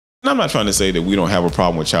And I'm not trying to say that we don't have a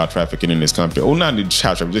problem with child trafficking in this country. Or not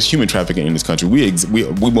child trafficking, just human trafficking in this country. We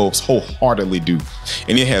most wholeheartedly do.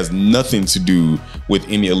 And it has nothing to do with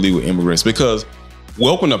any illegal immigrants because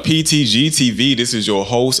welcome to PTG TV. This is your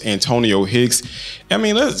host, Antonio Hicks. I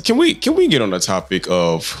mean, can we get on the topic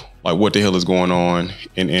of like what the hell is going on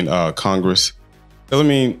in Congress? Because I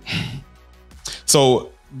mean,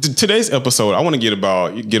 so today's episode, I want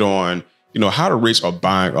to get on how the rich are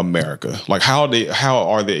buying America. Like how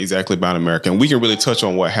are they exactly buying America? And we can really touch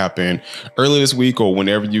on what happened earlier this week or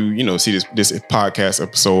whenever you see this podcast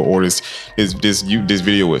episode or this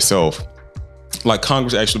video itself. Like the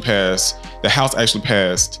House actually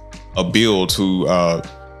passed a bill to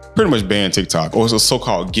pretty much ban TikTok, or it's a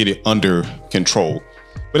so-called get it under control.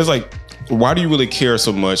 But it's like, why do you really care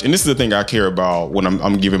so much? And this is the thing I care about when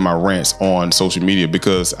I'm giving my rants on social media,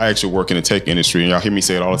 because I actually work in the tech industry, and y'all hear me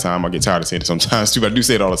say it all the time. I get tired of saying it sometimes too, but I do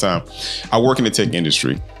say it all the time. I work in the tech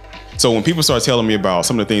industry. So when people start telling me about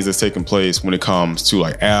some of the things that's taking place when it comes to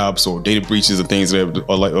like apps or data breaches and things of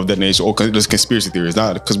that nature, or just conspiracy theories,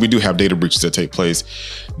 not because we do have data breaches that take place,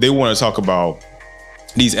 they want to talk about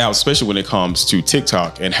these apps, especially when it comes to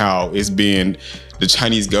TikTok and how it's been the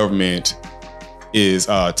Chinese government is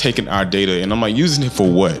taking our data, and I'm like, using it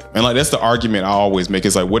for what? And like that's the argument I always make.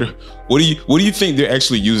 It's like, what do you think they're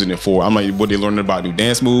actually using it for? I'm like, what, they learning about new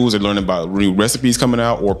dance moves, they're learning about new recipes coming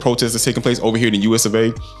out, or protests that's taking place over here in the US of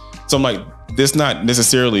A. So I'm like, there's not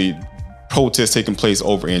necessarily protests taking place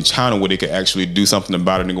over in China where they could actually do something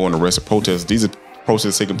about it and go on arrest or protest. These are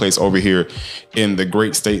protests taking place over here in the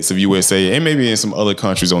great states of USA and maybe in some other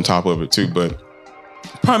countries on top of it too, but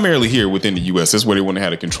primarily here within the US. That's where they want to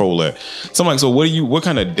have to control at. So I'm like, so what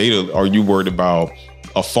kind of data are you worried about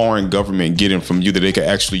a foreign government getting from you that they could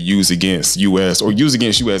actually use against US or use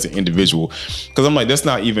against you as an individual? Because I'm like, that's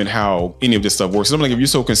not even how any of this stuff works. So I'm like, if you're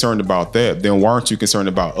so concerned about that, then why aren't you concerned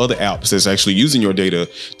about other apps that's actually using your data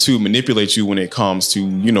to manipulate you when it comes to,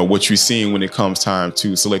 what you're seeing when it comes time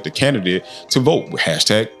to select a candidate to vote?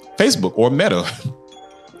 Hashtag Facebook or Meta.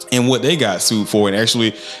 And what they got sued for, and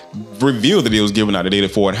actually revealed that they was giving out the data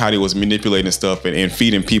for, and how they was manipulating stuff and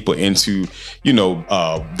feeding people into,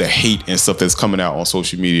 the hate and stuff that's coming out on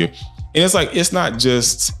social media. And it's like, it's not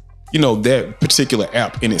just, that particular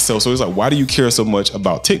app in itself. So it's like, why do you care so much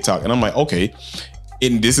about TikTok? And I'm like, okay,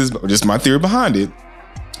 and this is just my theory behind it.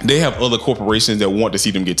 They have other corporations that want to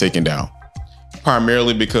see them get taken down.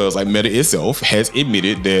 Primarily because like Meta itself has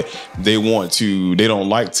admitted that they don't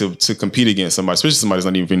like to compete against somebody, especially somebody that's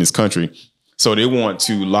not even in this country. So they want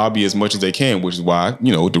to lobby as much as they can, which is why,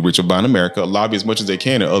 the rich are buying America, lobby as much as they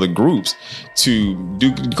can in other groups to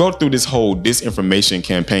go through this whole disinformation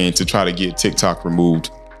campaign to try to get TikTok removed.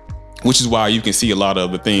 Which is why you can see a lot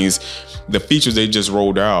of the features they just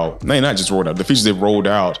rolled out. No, not just rolled out. The features they rolled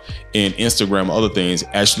out in Instagram and other things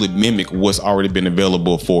actually mimic what's already been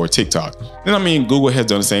available for TikTok. And I mean, Google has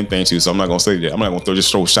done the same thing too. So I'm not going to say that. I'm not going to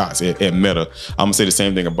just throw shots at Meta. I'm going to say the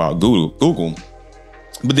same thing about Google.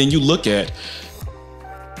 But then you look at,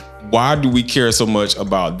 why do we care so much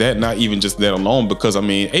about that? Not even just that alone, because I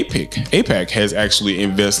mean, APAC has actually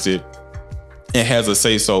invested and has a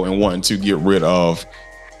say-so in wanting to get rid of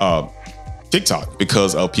TikTok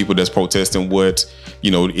because of people that's protesting what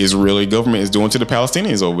Israeli government is doing to the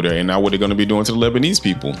Palestinians over there, and now what they're going to be doing to the Lebanese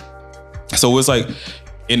people. So it's like,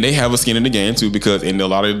 and they have a skin in the game too, because in a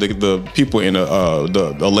lot of the people in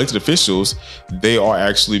the elected officials, they are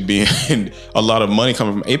actually being a lot of money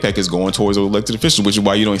coming from APAC is going towards the elected officials, which is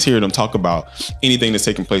why you don't hear them talk about anything that's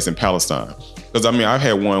taking place in Palestine. Because I mean, I've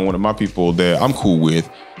had one of my people that I'm cool with,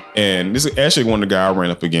 and this is actually one of the guys I ran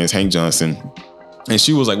up against, Hank Johnson. And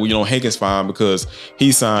she was like, well, Hank is fine because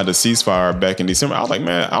he signed a ceasefire back in December. I was like,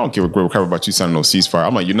 man, I don't give a crap about you signing no ceasefire.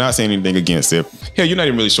 I'm like, you're not saying anything against it. Hell, you're not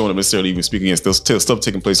even really showing up necessarily even speaking against this stuff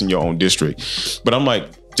taking place in your own district. But I'm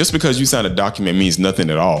like, just because you signed a document means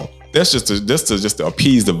nothing at all. That's just to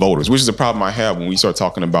appease the voters, which is a problem I have when we start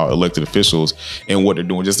talking about elected officials and what they're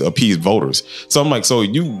doing just to appease voters. So I'm like, so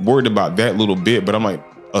you worried about that little bit, but I'm like,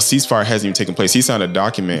 a ceasefire hasn't even taken place. He signed a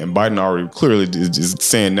document, and Biden already clearly is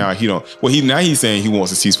saying now he's saying he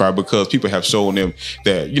wants a ceasefire because people have shown him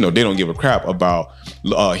that, they don't give a crap about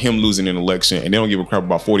him losing an election, and they don't give a crap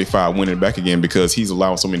about 45 winning back again because he's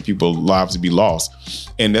allowing so many people's lives to be lost.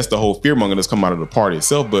 And that's the whole fear-mongering that's come out of the party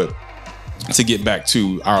itself. But to get back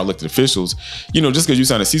to our elected officials, just because you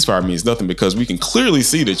sign a ceasefire means nothing, because we can clearly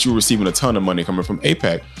see that you're receiving a ton of money coming from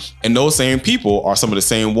APAC. And those same people are some of the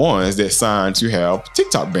same ones that signed to have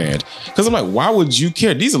TikTok banned. Because I'm like, why would you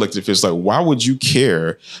care? These elected officials, like, why would you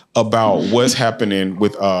care about what's happening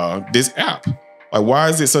with this app? Like, why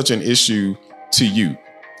is it such an issue to you?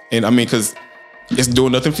 And I mean, because it's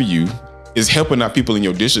doing nothing for you. is helping out people in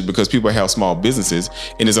your district because people have small businesses,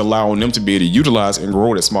 and is allowing them to be able to utilize and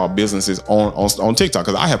grow their small businesses on TikTok.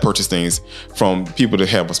 Because I have purchased things from people that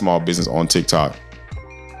have a small business on TikTok.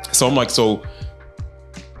 So I'm like, so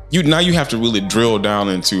now you have to really drill down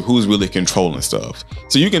into who's really controlling stuff.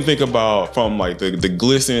 So you can think about from like the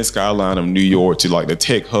glistening skyline of New York to like the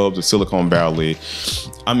tech hubs of Silicon Valley.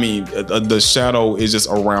 I mean, the shadow is just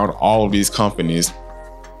around all of these companies.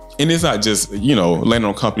 And it's not just, landing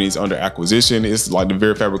on companies under acquisition. It's like the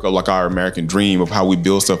very fabric of like our American dream of how we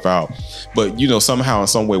build stuff out. But, somehow in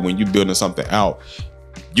some way, when you're building something out,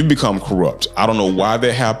 you become corrupt. I don't know why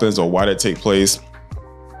that happens or why that takes place.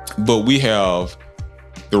 But we have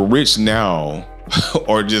the rich now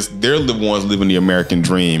or just they're the ones living the American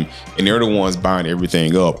dream, and they're the ones buying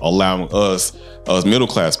everything up, allowing us as middle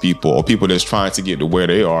class people or people that's trying to get to where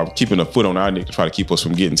they are, keeping a foot on our neck to try to keep us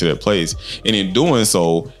from getting to that place. And in doing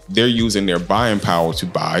so, they're using their buying power to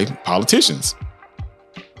buy politicians.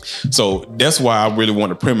 So that's why I really want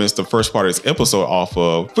to premise the first part of this episode off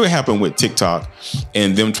of what happened with TikTok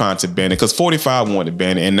and them trying to ban it. Because 45 wanted to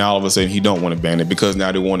ban it, and now all of a sudden he don't want to ban it because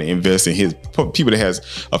now they want to invest in his people that has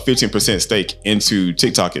a 15% stake into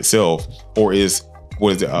TikTok itself, or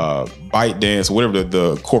ByteDance, whatever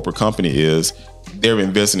the corporate company is. They're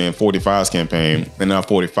investing in 45's campaign, and now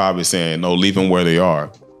 45 is saying no, leave them where they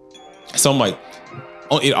are. So I'm like,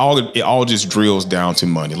 it all just drills down to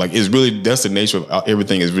money. Like, it's really, that's the nature of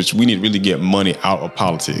everything, is rich. We need to really get money out of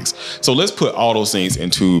politics. So let's put all those things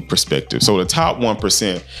into perspective. So the top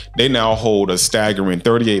 1%, they now hold a staggering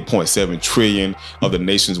 38.7 trillion of the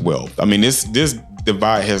nation's wealth. I mean, this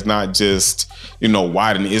divide has not just,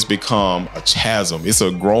 widened, it's become a chasm. It's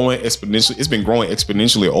been growing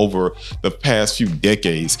exponentially over the past few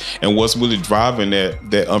decades. And what's really driving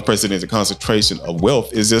that unprecedented concentration of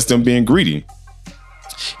wealth is just them being greedy.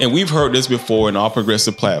 And we've heard this before in all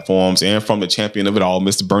progressive platforms and from the champion of it all,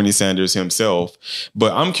 Mr. Bernie Sanders himself.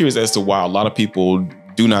 But I'm curious as to why a lot of people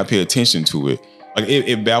do not pay attention to it. Like,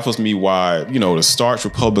 it baffles me why, the starch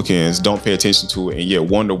Republicans don't pay attention to it, and yet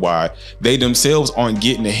wonder why they themselves aren't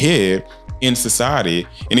getting ahead in society.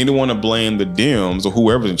 And they don't want to blame the Dems or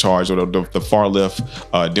whoever's in charge, or the far left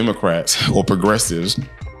Democrats or progressives,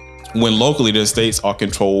 when locally the states are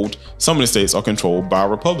controlled, some of the states are controlled by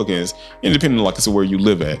Republicans, and depending on, like I said, where you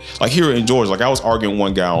live at. Like here in Georgia, like I was arguing with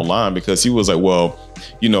one guy online because he was like, well,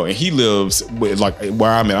 and he lives with, like,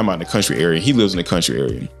 where I'm out in the country area. He lives in the country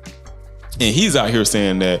area. And he's out here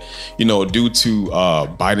saying that, due to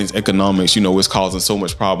Biden's economics, it's causing so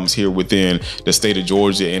much problems here within the state of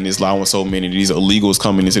Georgia, and it's allowing so many of these illegals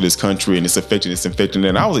coming into this country, and it's affecting this, infecting that.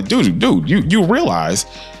 And I was like, dude, you realize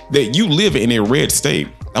that you live in a red state.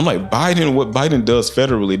 I'm like, what Biden does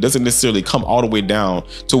federally doesn't necessarily come all the way down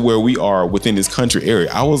to where we are within this country area.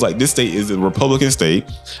 I was like, this state is a Republican state.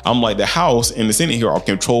 I'm like, the House and the Senate here are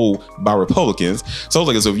controlled by Republicans. So I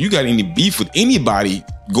was like, so if you got any beef with anybody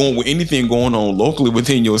with anything going on locally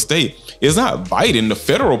within your state, it's not Biden, the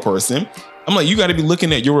federal person. I'm like, you got to be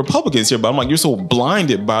looking at your Republicans here. But I'm like, you're so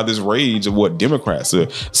blinded by this rage of what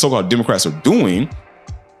so-called Democrats are doing.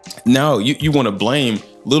 Now you want to blame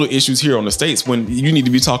little issues here on the states when you need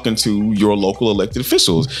to be talking to your local elected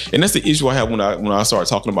officials. And that's the issue I have when I start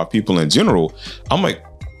talking about people in general. I'm like,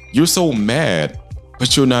 you're so mad,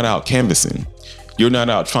 but you're not out canvassing. You're not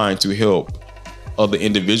out trying to help other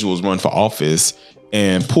individuals run for office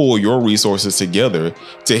and pull your resources together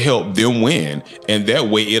to help them win. And that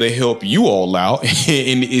way it'll help you all out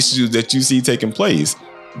in the issues that you see taking place.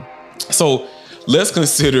 So let's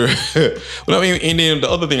consider, and then the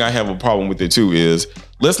other thing I have a problem with it too is,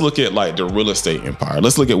 let's look at like the real estate empire.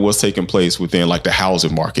 Let's look at what's taking place within like the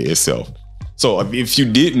housing market itself. So if you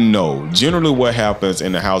didn't know, generally what happens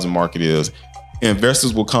in the housing market is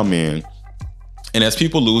investors will come in, and as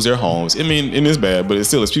people lose their homes, and it's bad, but it's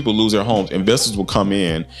still, as people lose their homes, investors will come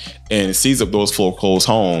in and seize up those foreclosed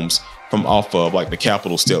homes from off of like the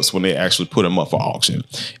Capitol steps when they actually put them up for auction.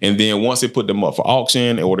 And then once they put them up for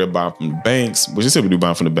auction, or they're buying from the banks, which they typically do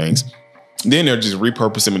buying from the banks, then they'll just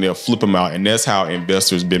repurpose them and they'll flip them out. And that's how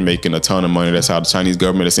investors been making a ton of money. That's how the Chinese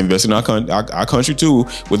government that's invested in our country too,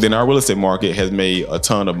 within our real estate market, has made a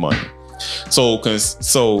ton of money. So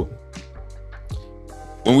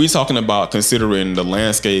when we're talking about considering the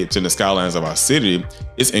landscapes and the skylines of our city,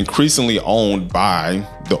 it's increasingly owned by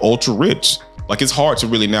the ultra rich. Like, it's hard to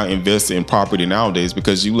really now invest in property nowadays,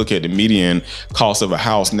 because you look at the median cost of a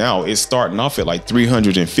house now, it's starting off at like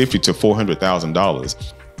 $350,000 to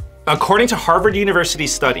 $400,000. According to Harvard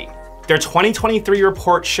University's study, their 2023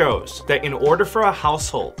 report shows that in order for a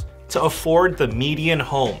household to afford the median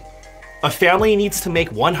home, a family needs to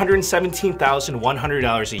make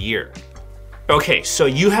 $117,100 a year. Okay, so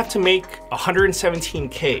you have to make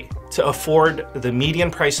 $117K to afford the median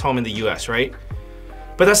price home in the US, right?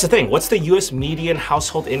 But that's the thing, what's the US median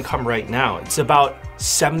household income right now? It's about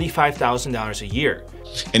 $75,000 a year.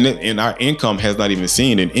 And our income has not even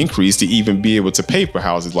seen an increase to even be able to pay for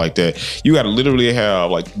houses like that. You got to literally have,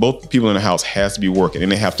 like, both people in the house has to be working, and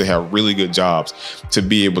they have to have really good jobs to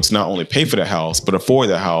be able to not only pay for the house, but afford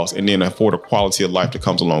the house, and then afford a quality of life that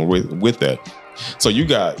comes along with that. So you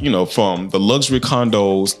got, from the luxury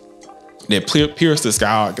condos that pierce the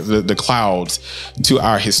sky, the clouds, to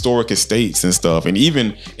our historic estates and stuff. And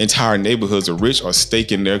even entire neighborhoods, the rich are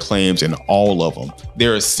staking their claims in all of them.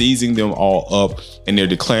 They're seizing them all up, and they're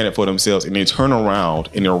declaring it for themselves, and they turn around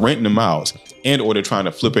and they're renting them out, or they're trying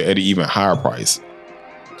to flip it at an even higher price.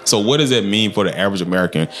 So what does that mean for the average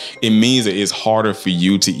American? It means that it's harder for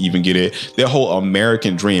you to even get it. That whole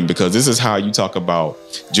American dream, because this is how you talk about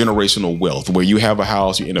generational wealth, where you have a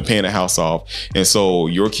house, you end up paying the house off. And so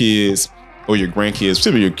your kids or your grandkids,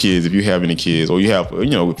 particularly your kids, if you have any kids, or you have,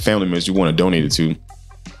 family members you want to donate it to,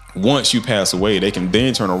 once you pass away, they can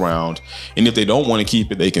then turn around, and if they don't want to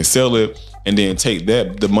keep it, they can sell it, and then take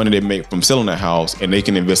the money they make from selling the house, and they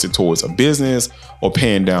can invest it towards a business or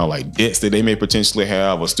paying down like debts that they may potentially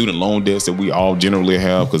have, or student loan debts that we all generally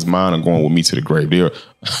have, because mine are going with me to the grave.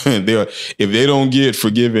 If they don't get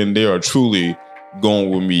forgiven, they are truly going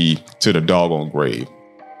with me to the doggone grave.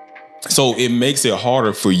 So it makes it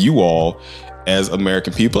harder for you all as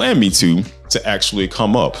American people, and me too, to actually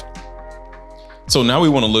come up. So now we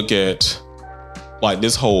want to look at like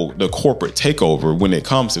the corporate takeover when it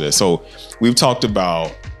comes to this. So we've talked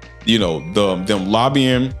about, them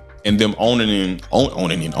lobbying and them owning,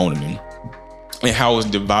 and how it's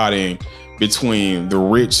dividing between the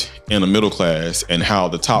rich and the middle class, and how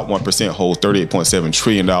the top 1% holds $38.7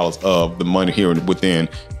 trillion of the money here within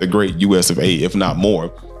the great US of A, if not more.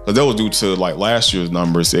 Because that was due to like last year's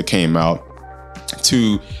numbers that came out,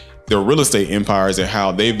 to the real estate empires and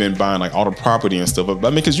how they've been buying like all the property and stuff. I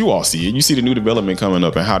mean, because you all see it. You see the new development coming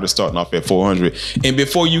up and how they're starting off at 400. And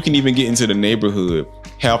before you can even get into the neighborhood,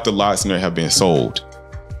 half the lots in there have been sold.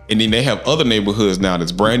 And then they have other neighborhoods now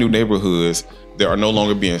that's brand new neighborhoods that are no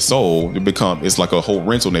longer being sold. It's like a whole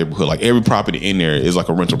rental neighborhood. Like every property in there is like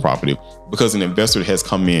a rental property, because an investor has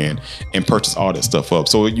come in and purchased all that stuff up.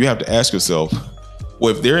 So you have to ask yourself,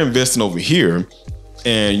 well, if they're investing over here,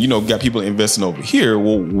 and got people investing over here,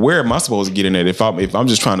 well, where am I supposed to get in at if I'm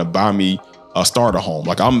just trying to buy me a starter home?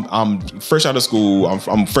 Like I'm fresh out of school,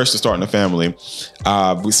 I'm fresh to starting a family.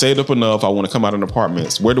 We saved up enough, I want to come out in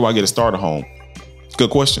apartments. Where do I get a starter home? Good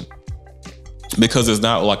question. Because it's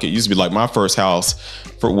not like it used to be. Like my first house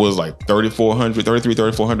was like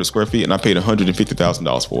 3,400 square feet, and I paid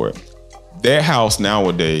 $150,000 for it. That house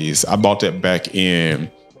nowadays, I bought that back in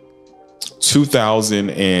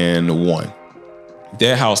 2001.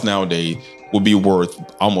 That house nowadays would be worth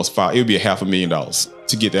almost it would be $500,000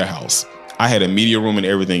 to get that house. I had a media room and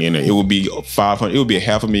everything in it. It would be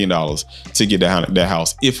 $500,000 to get that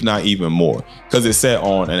house, if not even more, because it sat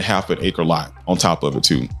on a half an acre lot on top of it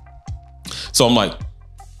too. So I'm like,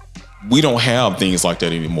 we don't have things like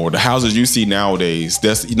that anymore. The houses you see nowadays,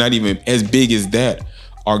 that's not even as big as that,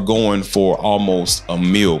 are going for almost $1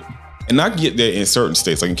 million. And I get that in certain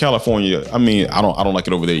states, like in California. I mean, I don't like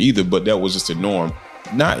it over there either, but that was just the norm.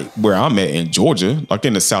 Not where I'm at in Georgia, like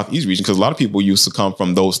in the Southeast region, because a lot of people used to come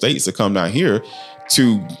from those states to come down here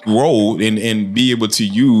to grow and be able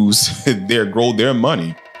to grow their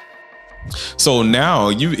money. So now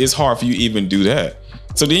it's hard for you to even do that.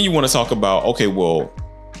 So then you want to talk about, okay, well,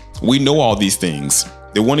 we know all these things.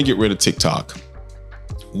 They want to get rid of TikTok.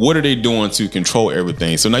 What are they doing to control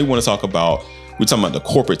everything? So now you want to talk about, we're talking about the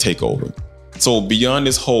corporate takeover. So beyond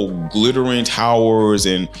this whole glittering towers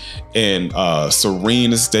and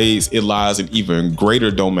serene estates, it lies an even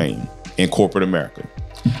greater domain in corporate America.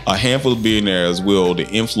 A handful of billionaires will the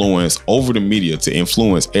influence over the media to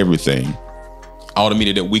influence everything. All the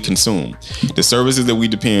media that we consume, the services that we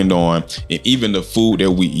depend on, and even the food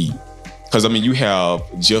that we eat. Because I mean, you have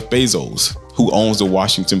Jeff Bezos, who owns the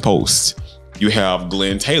Washington Post. You have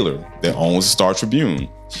Glenn Taylor, that owns the Star Tribune.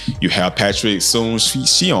 You have Patrick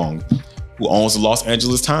Soon-Shiong, who owns the Los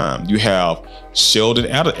Angeles Times. You have Sheldon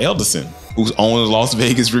Adelson, who owns the Las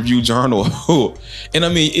Vegas Review Journal. And I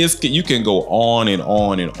mean, you can go on and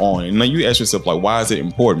on and on. And now you ask yourself, like, why is it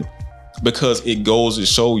important? Because it goes to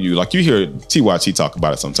show you, like you hear TYT talk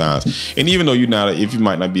about it sometimes. And even though if you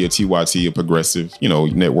might not be a TYT, a progressive,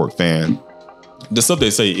 network fan, the stuff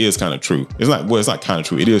they say is kind of true. It's not kind of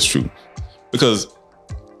true. It is true. Because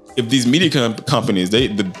if these media companies, the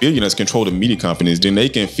billionaires control the media companies, then they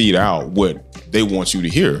can feed out what they want you to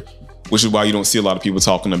hear, which is why you don't see a lot of people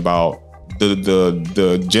talking about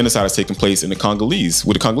the genocide is taking place in the Congolese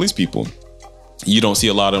with the Congolese people. You don't see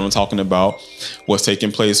a lot of them talking about what's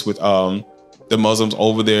taking place with the Muslims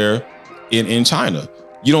over there in China.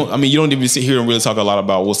 You don't even sit here and really talk a lot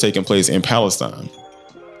about what's taking place in Palestine.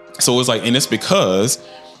 So it's like, and it's because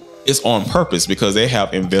it's on purpose, because they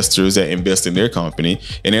have investors that invest in their company,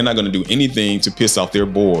 and they're not going to do anything to piss off their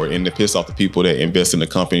board and to piss off the people that invest in the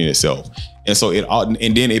company itself. And so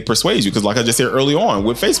and then it persuades you, because like I just said early on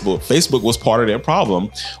with Facebook was part of that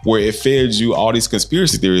problem, where it fed you all these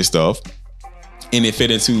conspiracy theory stuff, and it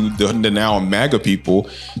fed into the now MAGA people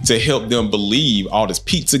to help them believe all this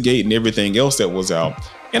Pizzagate and everything else that was out.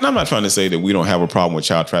 And I'm not trying to say that we don't have a problem with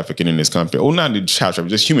child trafficking in this country. Or not child trafficking,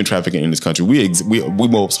 just human trafficking in this country. We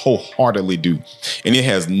most wholeheartedly do. And it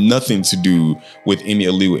has nothing to do with any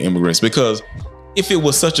illegal immigrants. Because if it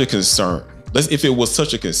was such a concern,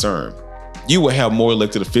 you would have more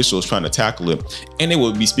elected officials trying to tackle it, and they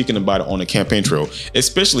would be speaking about it on the campaign trail,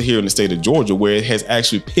 especially here in the state of Georgia, where it has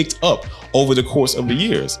actually picked up over the course of the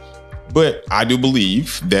years. But I do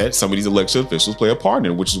believe that some of these elected officials play a part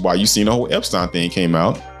in it, which is why you seen the whole Epstein thing came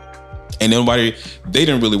out. And they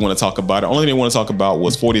didn't really want to talk about it. Only thing they want to talk about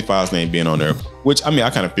was 45's name being on there, which, I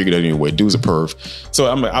kind of figured that anyway. Dude's a perv.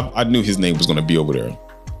 So I knew his name was going to be over there.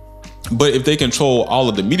 But if they control all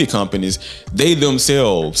of the media companies, they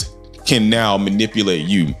themselves can now manipulate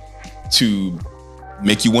you to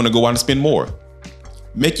make you want to go out and spend more,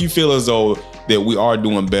 make you feel as though that we are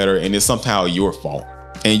doing better and it's somehow your fault.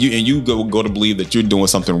 And you go to believe that you're doing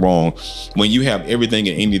something wrong when you have everything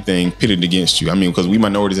and anything pitted against you. Because we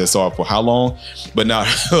minorities have saw it for how long? But now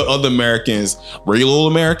other Americans, regular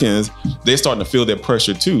old Americans, they're starting to feel that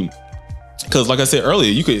pressure too. Because like I said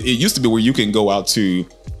earlier, it used to be where you can go out to,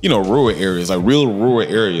 rural areas, like real rural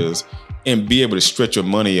areas, and be able to stretch your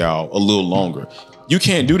money out a little longer. You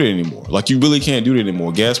can't do that anymore. Like, you really can't do that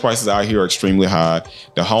anymore. Gas prices out here are extremely high.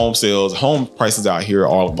 The home prices out here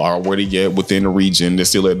are where they get within the region. They're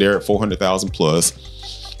still at 400,000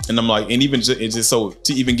 plus. And I'm like, and even just so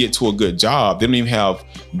to even get to a good job, they don't even have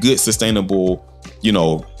good sustainable,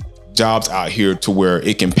 jobs out here to where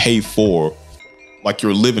it can pay for like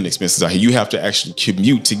your living expenses out here. You have to actually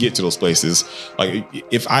commute to get to those places. Like,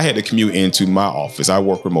 if I had to commute into my office, I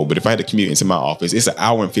work remote, but if I had to commute into my office, it's an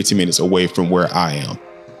hour and 15 minutes away from where I am.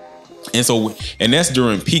 And that's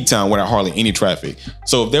during peak time without hardly any traffic.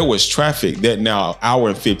 So if there was traffic, that now hour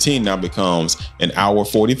and 15 now becomes an hour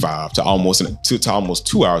 45 to almost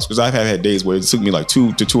 2 hours. Because I've had days where it took me like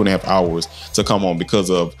 2 to 2.5 hours to come home because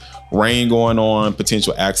of rain going on,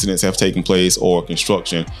 potential accidents have taken place, or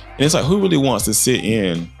construction. And it's like, who really wants to sit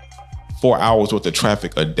in 4 hours worth of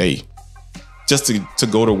traffic a day just to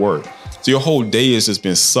go to work? So your whole day has just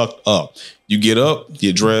been sucked up. You get up,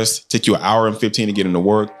 get dressed, take you an hour and 15 to get into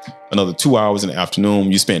work, another 2 hours in the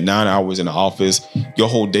afternoon. You spent 9 hours in the office. Your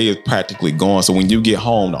whole day is practically gone. So when you get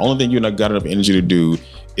home, the only thing you're not got enough energy to do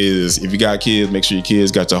is, if you got kids, make sure your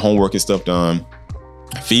kids got your homework and stuff done,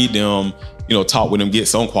 feed them, talk with them, get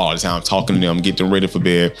some quality time talking to them, get them ready for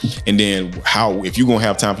bed. And then if you're going to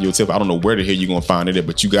have time for yourself, I don't know where the hell you're going to find it,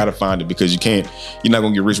 but you got to find it, because you're not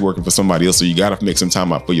going to get rich working for somebody else. So you got to make some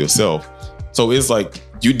time out for yourself. So it's like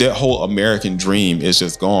that whole American dream is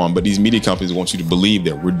just gone. But these media companies want you to believe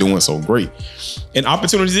that we're doing so great. And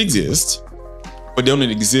opportunities exist, but they don't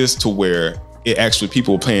exist to where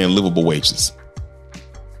people are paying livable wages.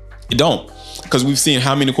 It don't. Because we've seen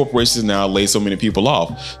how many corporations now lay so many people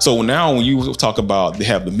off. So now when you talk about they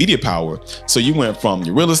have the media power, so you went from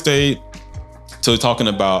your real estate to talking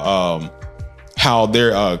about how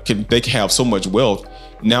they can have so much wealth.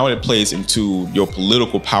 Now it plays into your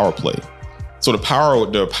political power play. So the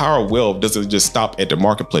power of wealth doesn't just stop at the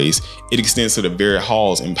marketplace. It extends to the very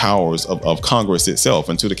halls and powers of Congress itself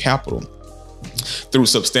and to the Capitol. Through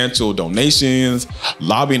substantial donations,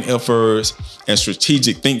 lobbying efforts, and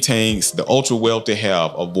strategic think tanks, the ultra wealthy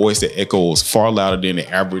have a voice that echoes far louder than the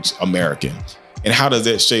average American. And how does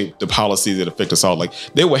that shape the policies that affect us all? Like,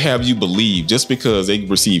 they will have you believe just because they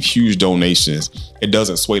receive huge donations, it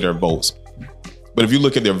doesn't sway their votes. But if you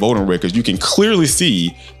look at their voting records, you can clearly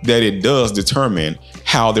see that it does determine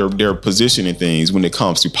how they're positioning things when it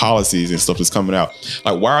comes to policies and stuff that's coming out.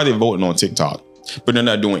 Like, why are they voting on TikTok? But they're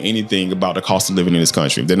not doing anything about the cost of living in this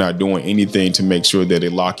country. They're not doing anything to make sure that they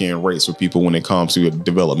lock in rates for people when it comes to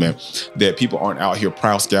development, that people aren't out here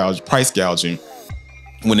price gouging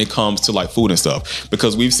when it comes to like food and stuff.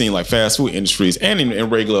 Because we've seen like fast food industries and in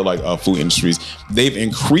regular food industries, they've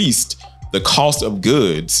increased the cost of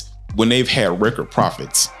goods when they've had record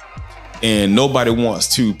profits. And nobody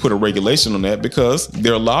wants to put a regulation on that because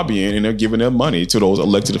they're lobbying and they're giving their money to those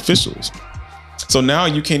elected officials. So now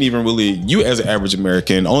you can't even really, you as an average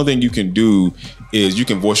American, the only thing you can do is you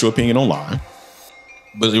can voice your opinion online.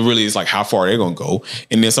 But it really is like how far they're going to go.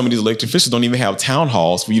 And then some of these elected officials don't even have town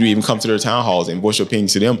halls for you to even come to their town halls and voice your opinion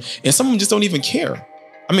to them. And some of them just don't even care.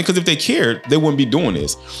 I mean, because if they cared, they wouldn't be doing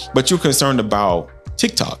this. But you're concerned about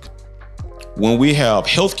TikTok. When we have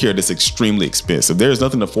healthcare that's extremely expensive, there's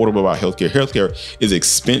nothing affordable about healthcare. Healthcare is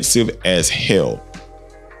expensive as hell.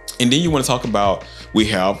 And then you want to talk about, we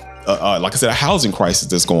have, like I said, a housing crisis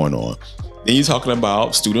that's going on. Then you're talking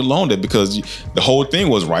about student loan debt, because the whole thing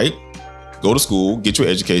was, right, go to school, get your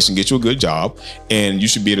education, get you a good job, and you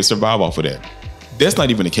should be able to survive off of that. That's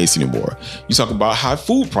not even the case anymore. You talk about high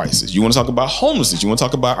food prices. You want to talk about homelessness. You want to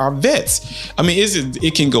talk about our vets. I mean,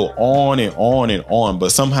 it can go on and on and on,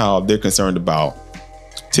 but somehow they're concerned about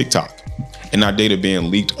TikTok and our data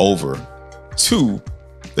being leaked over to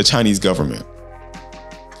the Chinese government.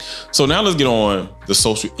 So now let's get on the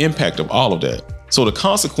social impact of all of that. So the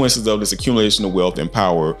consequences of this accumulation of wealth and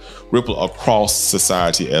power ripple across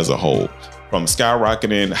society as a whole. From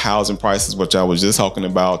skyrocketing housing prices, which I was just talking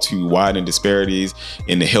about, to widening disparities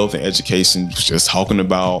in the health and education, just talking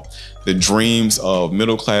about the dreams of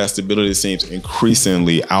middle-class stability seems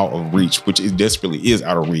increasingly out of reach, which it desperately is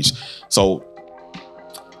out of reach. So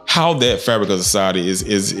how that fabric of society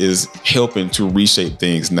is helping to reshape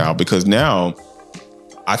things now, because now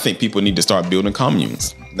I think people need to start building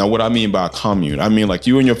communes. Now, what I mean by a commune, I mean like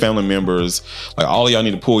you and your family members, like all of y'all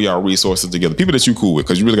need to pull y'all resources together. People that you cool with,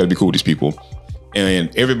 because you really got to be cool with these people.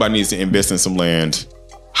 And everybody needs to invest in some land,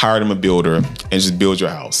 hire them a builder, and just build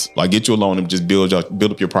your house. Like get you a loan and just build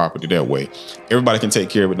up your property that way. Everybody can take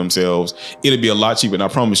care of it themselves. It'll be a lot cheaper. And I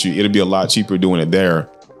promise you, it'll be a lot cheaper doing it there,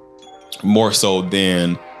 more so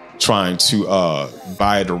than trying to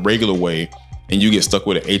buy it the regular way. And you get stuck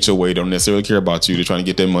with an HOA, they don't necessarily care about you. They're trying to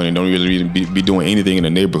get that money. Don't really be doing anything in the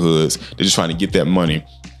neighborhoods. They're just trying to get that money.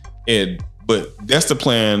 But that's the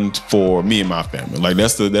plan for me and my family. Like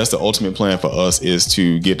that's the ultimate plan for us, is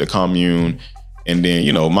to get the commune. And then,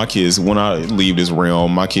 you know, my kids, when I leave this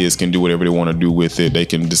realm, my kids can do whatever they want to do with it. They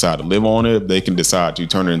can decide to live on it. They can decide to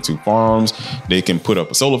turn it into farms. They can put up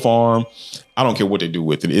a solar farm. I don't care what they do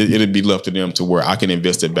with it. It'll be left to them, to where I can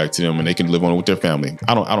invest it back to them and they can live on it with their family.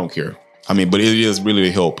 I don't care. I mean, but it is really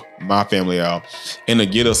to help my family out and to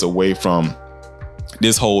get us away from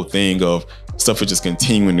this whole thing of stuff is just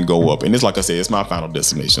continuing to go up. And it's like I said, it's my final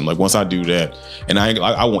destination. Like once I do that, and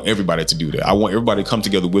I want everybody to do that. I want everybody to come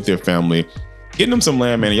together with their family, getting them some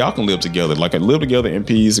land, man, and y'all can live together. Like live together in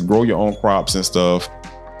peace, grow your own crops and stuff.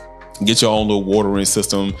 Get your own little watering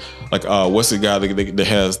system. Like what's the guy that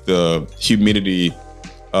has the humidity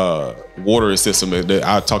water system that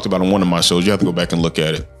I talked about on one of my shows? You have to go back and look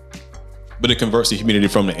at it. But it converts the humidity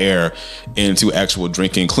from the air into actual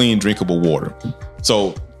clean, drinkable water.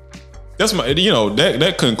 So that's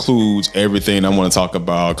that concludes everything I want to talk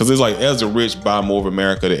about. Because it's like, as the rich buy more of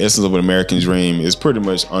America, the essence of an American dream is pretty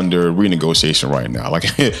much under renegotiation right now. Like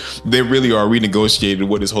they really are renegotiating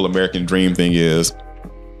what this whole American dream thing is.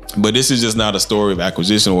 But this is just not a story of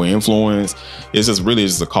acquisition or influence. It's just really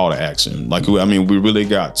just a call to action. Like, I mean, we really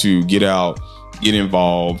got to get out, get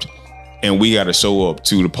involved, and we got to show up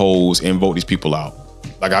to the polls and vote these people out.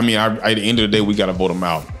 Like, I mean, at the end of the day, we got to vote them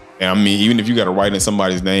out. And I mean, even if you got to write in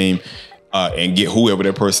somebody's name and get whoever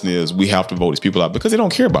that person is, we have to vote these people out, because they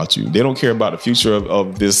don't care about you. They don't care about the future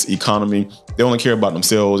of this economy. They only care about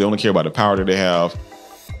themselves. They only care about the power that they have.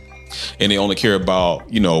 And they only care about,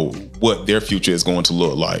 you know, what their future is going to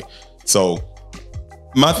look like. So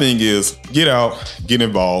my thing is, get out, get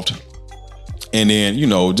involved, and then, you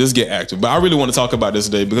know, just get active. But I really want to talk about this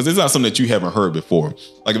today because it's not something that you haven't heard before.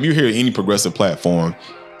 Like if you hear any progressive platform,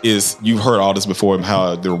 you've heard all this before,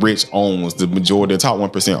 how the rich owns the majority, the top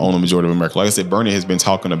 1% own the majority of America. Like I said, Bernie has been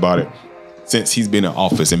talking about it since he's been in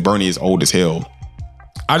office, and Bernie is old as hell.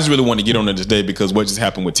 I just really want to get on it today because what just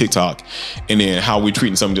happened with TikTok, and then how we're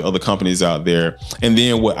treating some of the other companies out there, and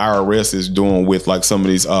then what IRS is doing with like some of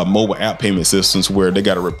these mobile app payment systems where they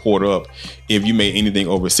got to report up if you made anything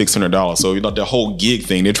over $600. So, you know, the whole gig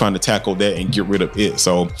thing, they're trying to tackle that and get rid of it.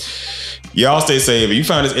 So y'all stay safe. If you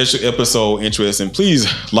find this extra episode interesting, please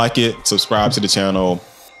like it, subscribe to the channel.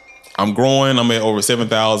 I'm growing. I'm at over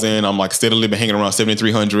 7,000. I'm like steadily been hanging around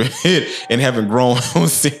 7,300 and haven't grown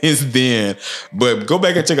since then. But go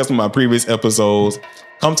back and check out some of my previous episodes.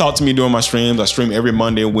 Come talk to me during my streams. I stream every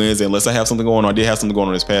Monday and Wednesday, unless I have something going on. I did have something going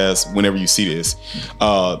on this past, whenever you see this.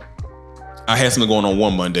 I had something going on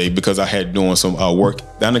one Monday because I had doing some work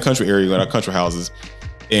down in the country area, in our country houses.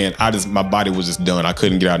 And my body was just done. I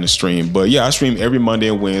couldn't get out and stream. But yeah, I stream every Monday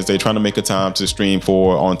and Wednesday, trying to make a time to stream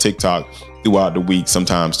on TikTok throughout the week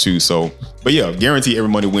sometimes too. So, but yeah, guarantee every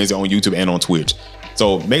Monday, Wednesday on YouTube and on Twitch.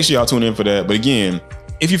 So make sure y'all tune in for that. But again,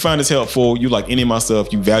 if you find this helpful, you like any of my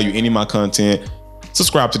stuff, you value any of my content,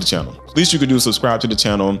 subscribe to the channel. Least you can do is subscribe to the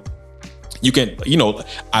channel. You can,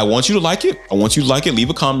 I want you to like it. I want you to like it. Leave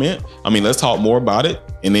a comment. I mean, let's talk more about it.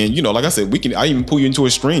 And then, like I said, I even pull you into a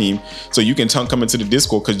stream so you can come into the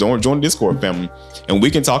Discord, because don't join the Discord family, and we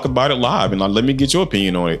can talk about it live. And let me get your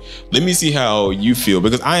opinion on it. Let me see how you feel,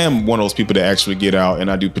 because I am one of those people that actually get out and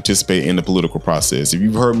I do participate in the political process. If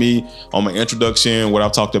you've heard me on my introduction, what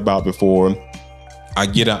I've talked about before, I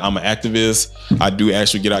get out, I'm an activist. I do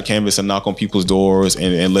actually get out, canvas, and knock on people's doors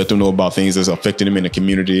and let them know about things that's affecting them in the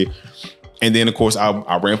community. And then, of course,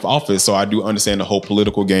 I ran for office, so I do understand the whole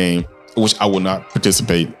political game, which I will not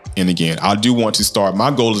participate in again. I do want to start, my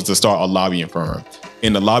goal is to start a lobbying firm.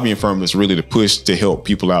 And the lobbying firm is really to push to help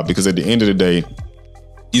people out, because at the end of the day,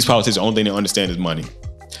 these politicians, the only thing they understand is money.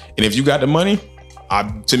 And if you got the money,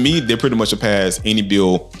 to me, they're pretty much a pass any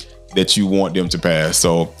bill that you want them to pass.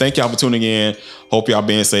 So thank y'all for tuning in. Hope y'all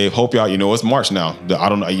being safe. Hope y'all, it's March now. I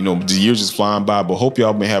don't know, the year's just flying by, but hope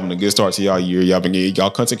y'all been having a good start to y'all year. Y'all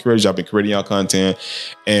content creators, y'all been creating y'all content,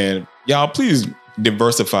 and y'all please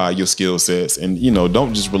diversify your skill sets, and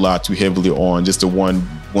don't just rely too heavily on just the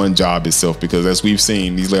one job itself, because as we've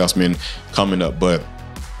seen, these layoffs been coming up. But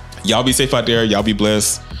y'all be safe out there. Y'all be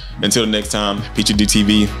blessed. Until the next time, PhD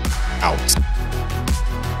TV out.